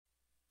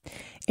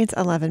It's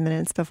 11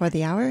 minutes before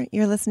the hour.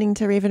 You're listening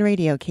to Raven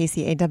Radio,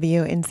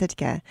 KCAW in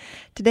Sitka.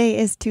 Today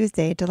is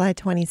Tuesday, July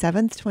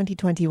 27th,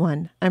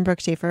 2021. I'm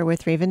Brooke Schaefer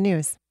with Raven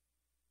News.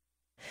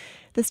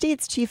 The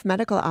state's chief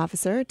medical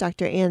officer,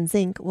 Dr. Ann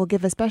Zink, will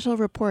give a special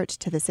report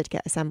to the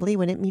Sitka Assembly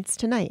when it meets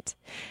tonight.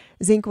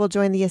 Zink will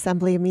join the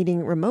Assembly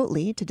meeting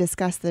remotely to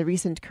discuss the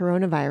recent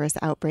coronavirus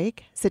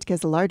outbreak,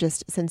 Sitka's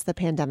largest since the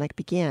pandemic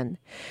began.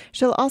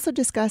 She'll also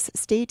discuss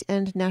state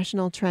and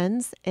national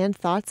trends and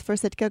thoughts for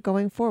Sitka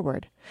going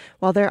forward.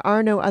 While there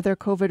are no other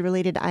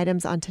COVID-related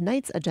items on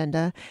tonight's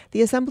agenda,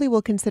 the Assembly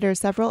will consider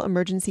several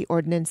emergency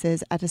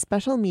ordinances at a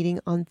special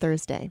meeting on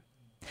Thursday.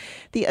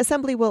 The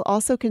Assembly will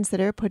also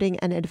consider putting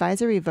an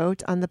advisory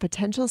vote on the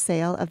potential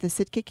sale of the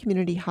Sitka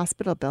Community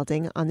Hospital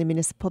building on the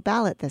municipal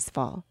ballot this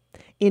fall.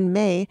 In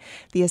May,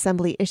 the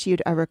Assembly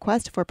issued a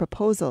request for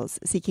proposals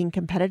seeking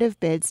competitive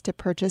bids to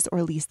purchase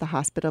or lease the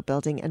hospital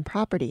building and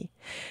property.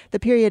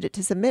 The period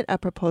to submit a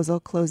proposal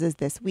closes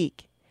this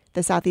week.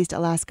 The Southeast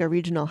Alaska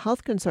Regional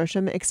Health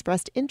Consortium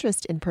expressed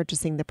interest in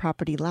purchasing the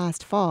property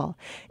last fall.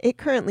 It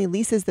currently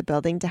leases the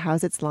building to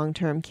house its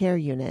long-term care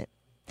unit.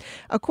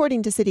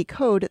 According to City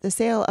Code, the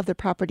sale of the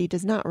property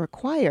does not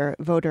require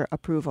voter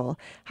approval.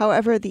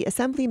 However, the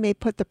Assembly may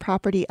put the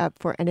property up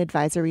for an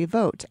advisory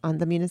vote on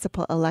the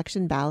municipal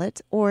election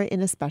ballot or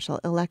in a special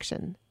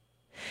election.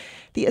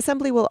 The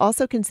Assembly will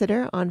also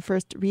consider, on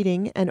first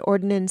reading, an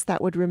ordinance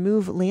that would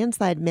remove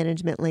landslide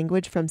management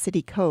language from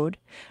City Code.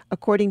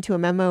 According to a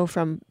memo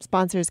from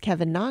sponsors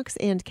Kevin Knox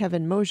and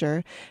Kevin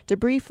Mosier,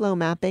 debris flow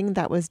mapping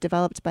that was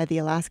developed by the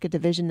Alaska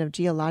Division of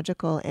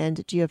Geological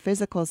and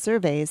Geophysical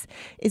Surveys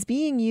is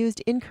being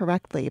used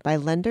incorrectly by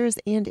lenders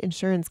and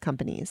insurance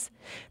companies.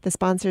 The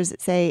sponsors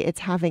say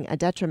it's having a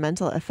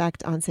detrimental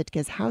effect on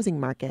Sitka's housing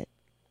market.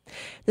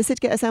 The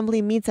Sitka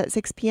Assembly meets at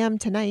 6 p.m.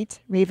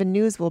 tonight. Raven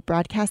News will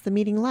broadcast the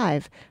meeting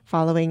live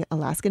following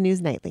Alaska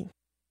News Nightly.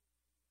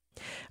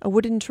 A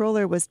wooden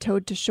trawler was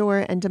towed to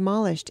shore and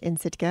demolished in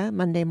Sitka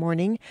Monday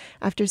morning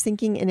after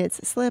sinking in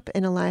its slip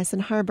in Eliason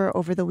Harbor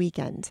over the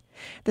weekend.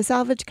 The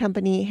salvage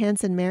company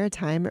Hansen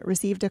Maritime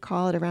received a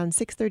call at around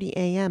 6:30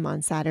 a.m.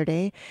 on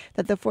Saturday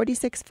that the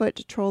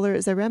 46-foot trawler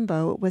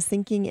Zarembo was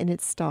sinking in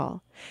its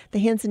stall. The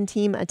Hansen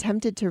team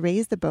attempted to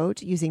raise the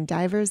boat using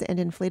divers and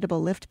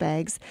inflatable lift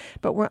bags,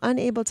 but were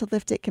unable to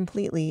lift it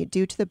completely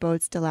due to the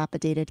boat's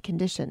dilapidated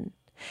condition.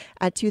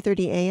 At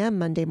 2:30 a.m.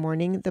 Monday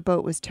morning, the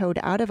boat was towed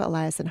out of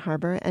Eliason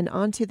Harbor and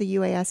onto the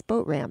UAS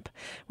boat ramp,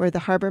 where the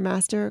harbor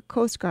master,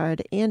 Coast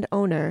Guard, and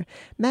owner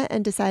met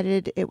and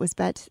decided it was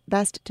best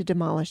to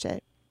demolish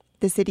it.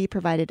 The city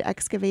provided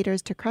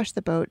excavators to crush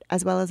the boat,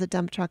 as well as a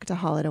dump truck to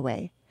haul it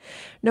away.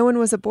 No one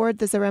was aboard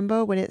the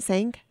Zarembo when it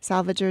sank.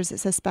 Salvagers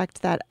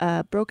suspect that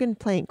a broken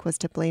plank was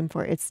to blame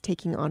for its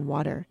taking on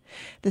water.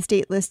 The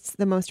state lists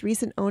the most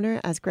recent owner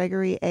as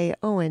Gregory A.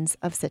 Owens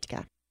of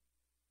Sitka.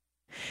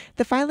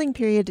 The filing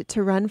period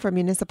to run for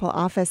municipal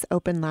office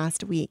opened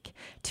last week.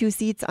 2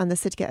 seats on the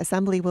Sitka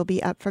Assembly will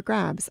be up for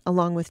grabs,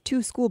 along with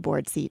 2 school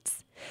board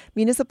seats.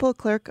 Municipal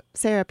Clerk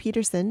Sarah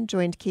Peterson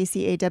joined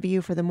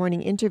KCAW for the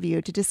morning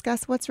interview to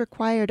discuss what's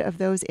required of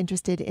those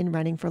interested in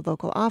running for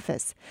local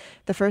office.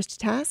 The first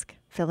task?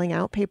 Filling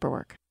out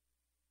paperwork.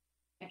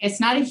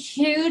 It's not a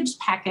huge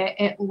packet.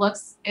 It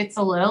looks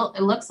a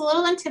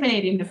little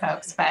intimidating to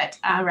folks, but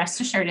rest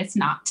assured it's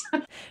not.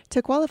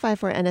 To qualify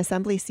for an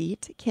assembly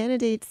seat,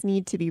 candidates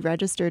need to be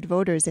registered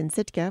voters in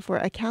Sitka for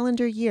a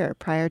calendar year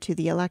prior to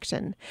the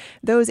election.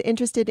 Those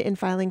interested in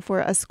filing for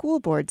a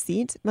school board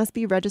seat must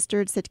be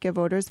registered Sitka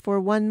voters for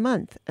 1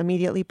 month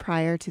immediately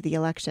prior to the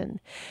election.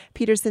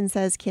 Peterson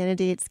says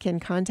candidates can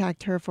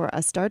contact her for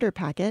a starter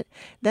packet,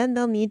 then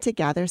they'll need to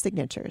gather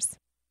signatures.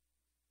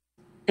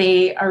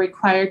 They are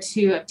required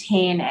to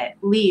obtain at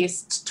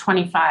least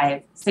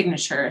 25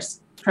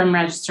 signatures from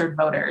registered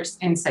voters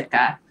in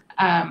Sitka.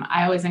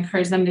 I always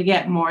encourage them to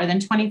get more than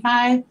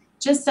 25,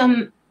 just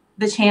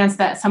the chance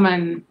that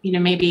someone,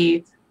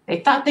 maybe they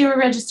thought they were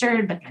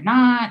registered, but they're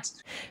not.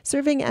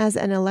 Serving as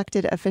an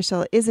elected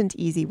official isn't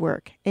easy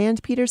work,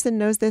 and Peterson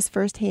knows this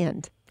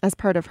firsthand. As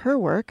part of her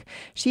work,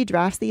 she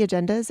drafts the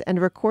agendas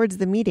and records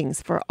the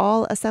meetings for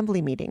all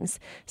assembly meetings,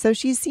 so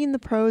she's seen the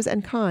pros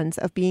and cons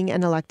of being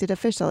an elected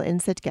official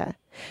in Sitka.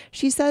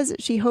 She says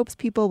she hopes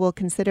people will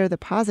consider the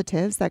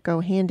positives that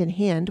go hand in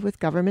hand with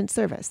government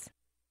service.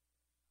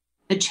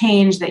 The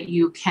change that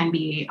you can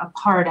be a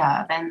part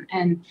of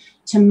and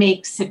to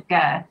make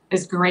Sitka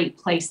this great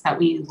place that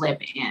we live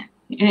in.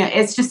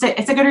 It's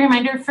a good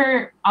reminder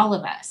for all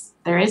of us.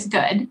 There is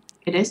good.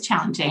 It is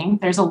challenging.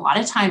 There's a lot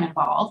of time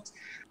involved,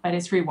 but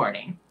it's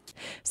rewarding.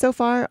 So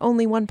far,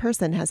 only one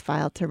person has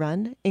filed to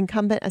run.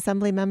 Incumbent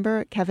Assembly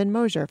member Kevin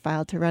Mosier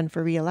filed to run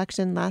for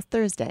re-election last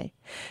Thursday.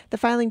 The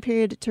filing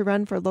period to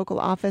run for local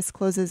office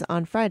closes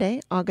on Friday,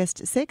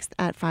 August 6th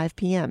at 5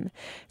 p.m.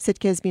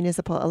 Sitka's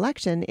municipal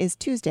election is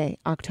Tuesday,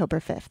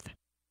 October 5th.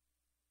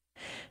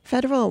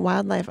 Federal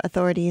wildlife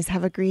authorities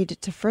have agreed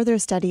to further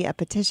study a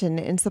petition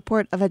in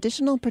support of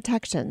additional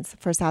protections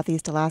for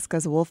Southeast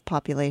Alaska's wolf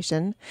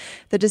population.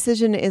 The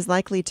decision is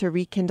likely to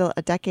rekindle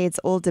a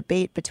decades-old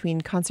debate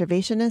between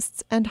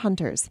conservationists and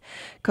hunters.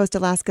 Coast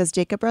Alaska's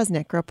Jacob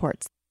Resnick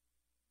reports.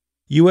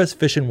 U.S.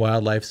 Fish and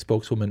Wildlife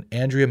spokeswoman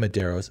Andrea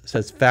Medeiros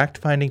says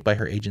fact-finding by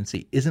her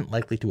agency isn't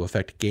likely to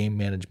affect game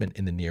management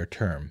in the near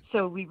term.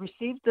 So we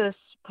received this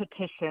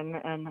petition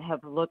and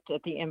have looked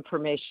at the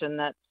information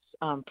that's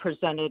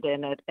presented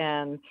in it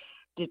and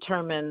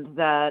determined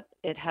that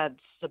it had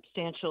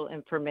substantial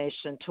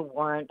information to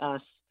warrant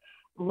us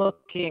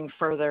looking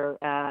further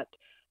at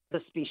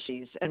the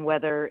species and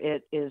whether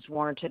it is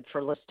warranted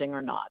for listing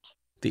or not.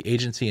 The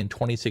agency in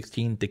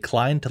 2016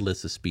 declined to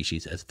list the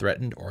species as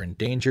threatened or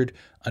endangered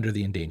under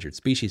the Endangered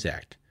Species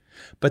Act.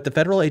 But the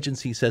federal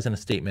agency says in a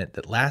statement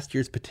that last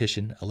year's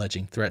petition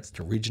alleging threats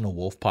to regional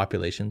wolf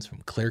populations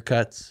from clear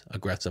cuts,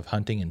 aggressive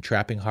hunting and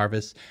trapping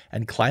harvests,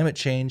 and climate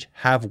change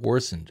have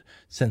worsened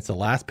since the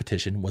last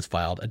petition was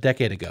filed a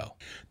decade ago.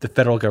 The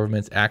federal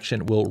government's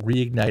action will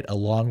reignite a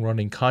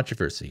long-running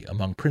controversy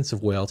among Prince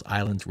of Wales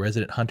Island's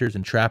resident hunters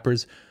and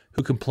trappers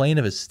who complain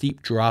of a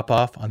steep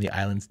drop-off on the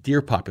island's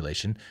deer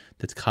population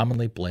that's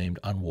commonly blamed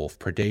on wolf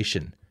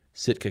predation.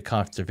 Sitka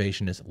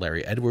conservationist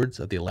Larry Edwards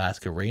of the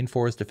Alaska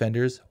Rainforest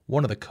Defenders,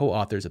 one of the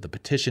co-authors of the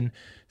petition,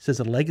 says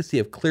a legacy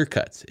of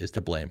clear-cuts is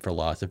to blame for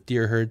loss of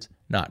deer herds,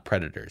 not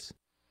predators.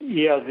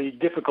 Yeah, the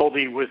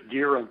difficulty with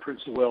deer on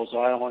Prince of Wales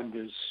Island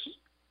is,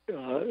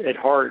 at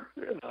heart,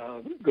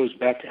 goes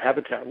back to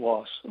habitat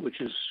loss, which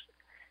is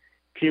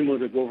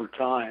cumulative over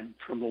time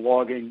from the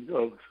logging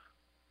of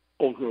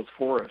old-growth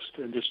forest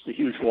and just the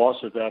huge loss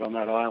of that on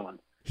that island.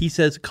 He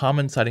says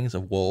common sightings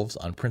of wolves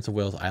on Prince of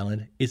Wales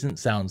Island isn't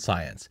sound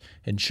science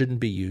and shouldn't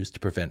be used to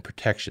prevent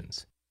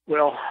protections.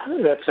 Well,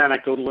 that's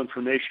anecdotal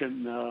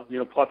information.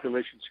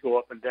 Populations go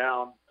up and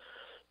down.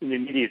 In the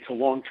immediate to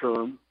long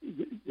term,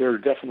 there are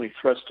definitely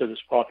threats to this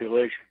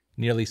population.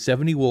 Nearly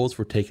 70 wolves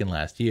were taken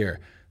last year.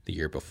 The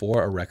year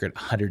before, a record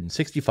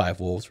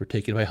 165 wolves were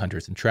taken by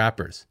hunters and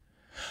trappers.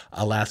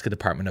 Alaska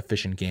Department of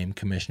Fish and Game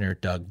Commissioner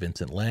Doug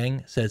Vincent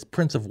Lang says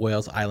Prince of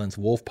Wales Island's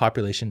wolf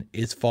population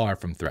is far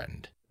from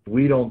threatened.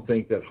 We don't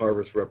think that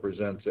harvest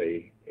represents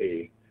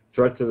a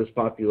threat to this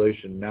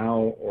population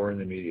now or in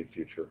the immediate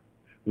future.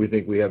 We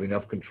think we have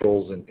enough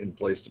controls in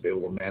place to be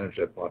able to manage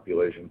that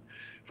population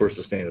for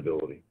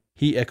sustainability.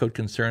 He echoed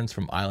concerns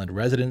from island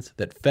residents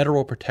that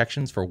federal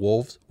protections for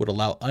wolves would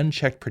allow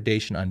unchecked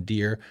predation on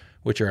deer,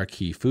 which are a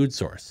key food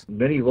source.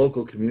 Many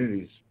local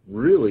communities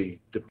really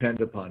depend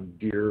upon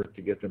deer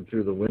to get them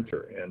through the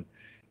winter. And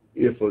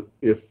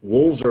if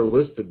wolves are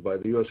listed by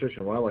the U.S. Fish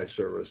and Wildlife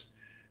Service,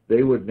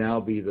 they would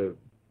now be the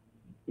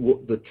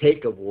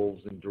take of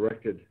wolves and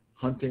directed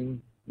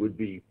hunting would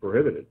be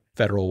prohibited.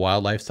 Federal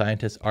wildlife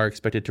scientists are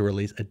expected to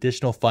release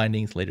additional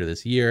findings later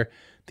this year.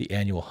 The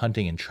annual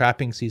hunting and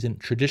trapping season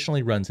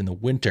traditionally runs in the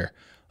winter.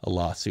 A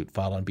lawsuit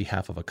filed on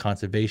behalf of a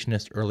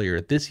conservationist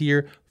earlier this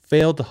year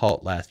failed to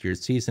halt last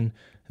year's season.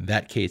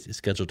 That case is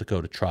scheduled to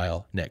go to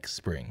trial next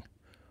spring.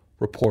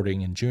 Reporting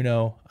in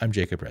Juneau, I'm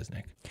Jacob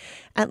Resnick.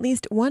 At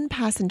least one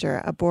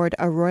passenger aboard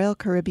a Royal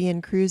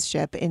Caribbean cruise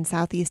ship in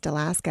Southeast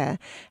Alaska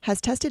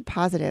has tested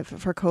positive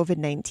for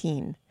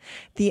COVID-19.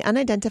 The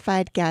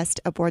unidentified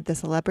guest aboard the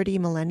Celebrity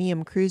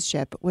Millennium cruise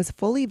ship was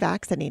fully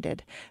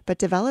vaccinated, but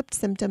developed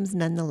symptoms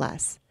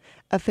nonetheless.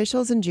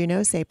 Officials in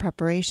Juneau say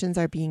preparations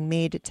are being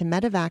made to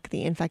medevac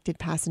the infected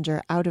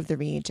passenger out of the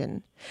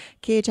region.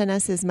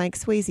 KHNS's Mike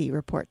Swayze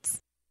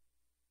reports.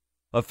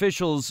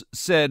 Officials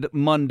said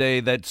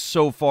Monday that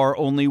so far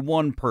only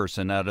one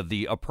person out of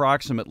the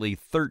approximately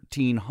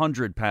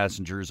 1,300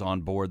 passengers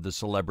on board the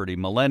Celebrity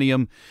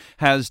Millennium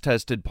has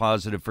tested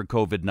positive for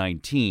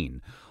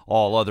COVID-19.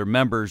 All other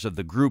members of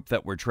the group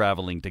that were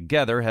traveling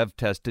together have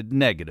tested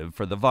negative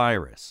for the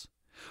virus.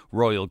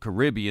 Royal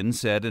Caribbean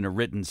said in a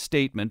written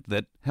statement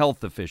that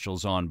health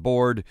officials on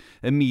board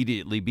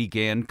immediately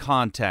began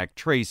contact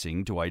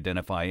tracing to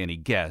identify any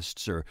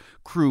guests or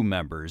crew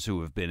members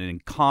who have been in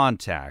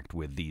contact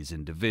with these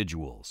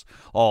individuals.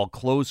 All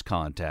close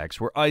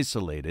contacts were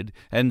isolated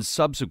and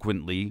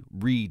subsequently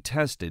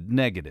retested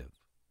negative.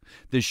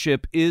 The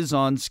ship is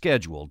on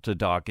schedule to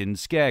dock in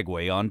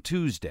Skagway on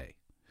Tuesday.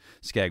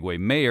 Skagway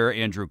Mayor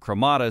Andrew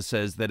Cremata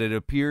says that it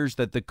appears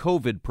that the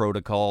COVID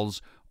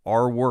protocols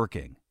are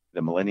working.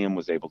 The Millennium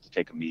was able to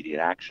take immediate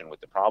action with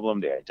the problem.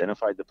 They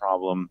identified the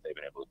problem. They've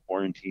been able to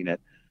quarantine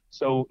it.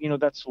 So,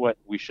 that's what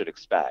we should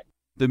expect.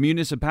 The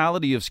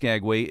municipality of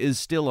Skagway is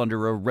still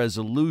under a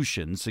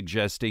resolution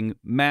suggesting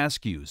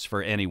mask use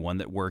for anyone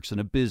that works in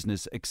a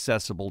business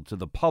accessible to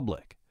the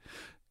public.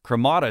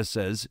 Cremata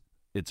says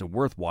it's a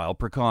worthwhile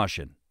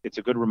precaution. It's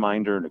a good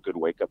reminder and a good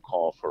wake-up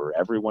call for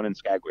everyone in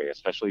Skagway,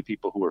 especially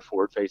people who are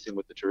forward-facing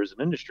with the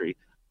tourism industry,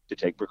 to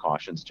take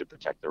precautions to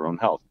protect their own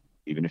health.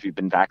 Even if you've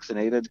been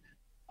vaccinated,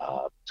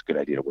 it's a good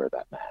idea to wear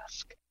that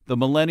mask. The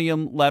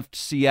Millennium left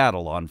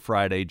Seattle on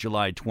Friday,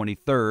 July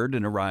 23rd,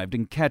 and arrived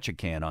in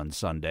Ketchikan on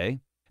Sunday.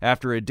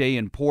 After a day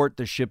in port,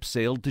 the ship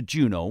sailed to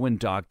Juneau and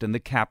docked in the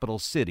capital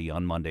city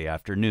on Monday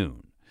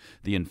afternoon.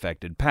 The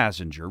infected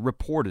passenger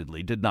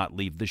reportedly did not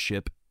leave the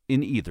ship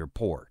in either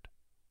port.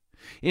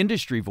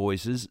 Industry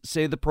voices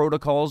say the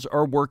protocols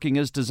are working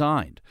as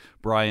designed.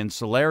 Brian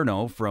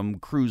Salerno from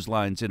Cruise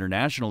Lines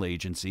International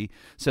Agency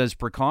says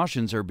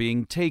precautions are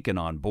being taken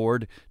on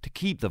board to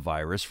keep the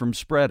virus from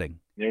spreading.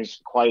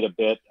 There's quite a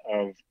bit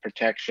of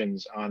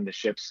protections on the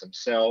ships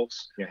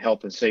themselves,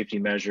 health and safety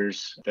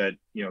measures that,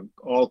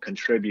 all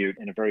contribute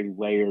in a very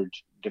layered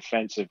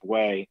defensive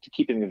way to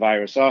keeping the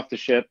virus off the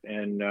ship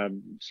and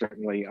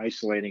certainly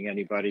isolating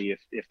anybody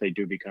if they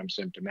do become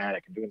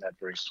symptomatic, and doing that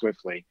very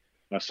swiftly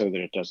so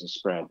that it doesn't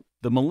spread.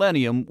 The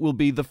Millennium will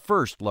be the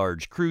first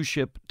large cruise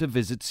ship to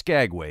visit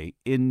Skagway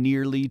in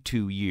nearly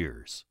 2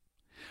 years.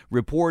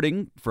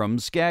 Reporting from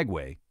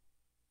Skagway,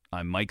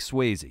 I'm Mike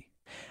Swayze.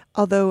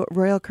 Although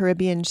Royal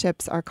Caribbean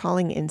ships are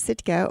calling in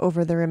Sitka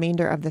over the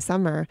remainder of the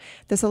summer,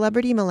 the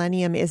Celebrity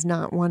Millennium is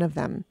not one of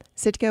them.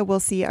 Sitka will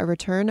see a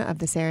return of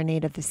the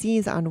Serenade of the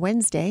Seas on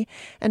Wednesday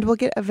and will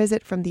get a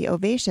visit from the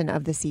Ovation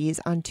of the Seas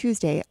on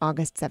Tuesday,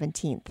 August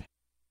 17th.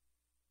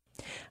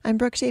 I'm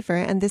Brooke Schaefer,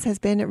 and this has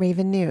been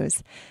Raven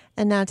News.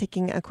 And now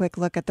taking a quick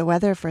look at the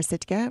weather for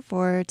Sitka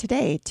for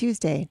today,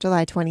 Tuesday,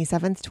 July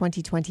 27th,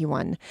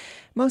 2021.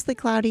 Mostly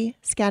cloudy,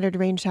 scattered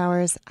rain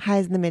showers,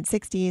 highs in the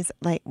mid-60s,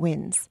 light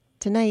winds.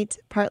 Tonight,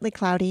 partly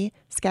cloudy,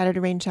 scattered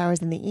rain showers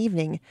in the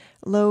evening,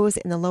 lows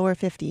in the lower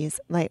 50s,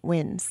 light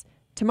winds.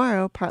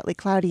 Tomorrow, partly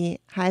cloudy,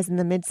 highs in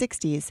the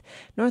mid-60s,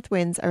 north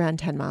winds around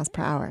 10 miles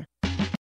per hour.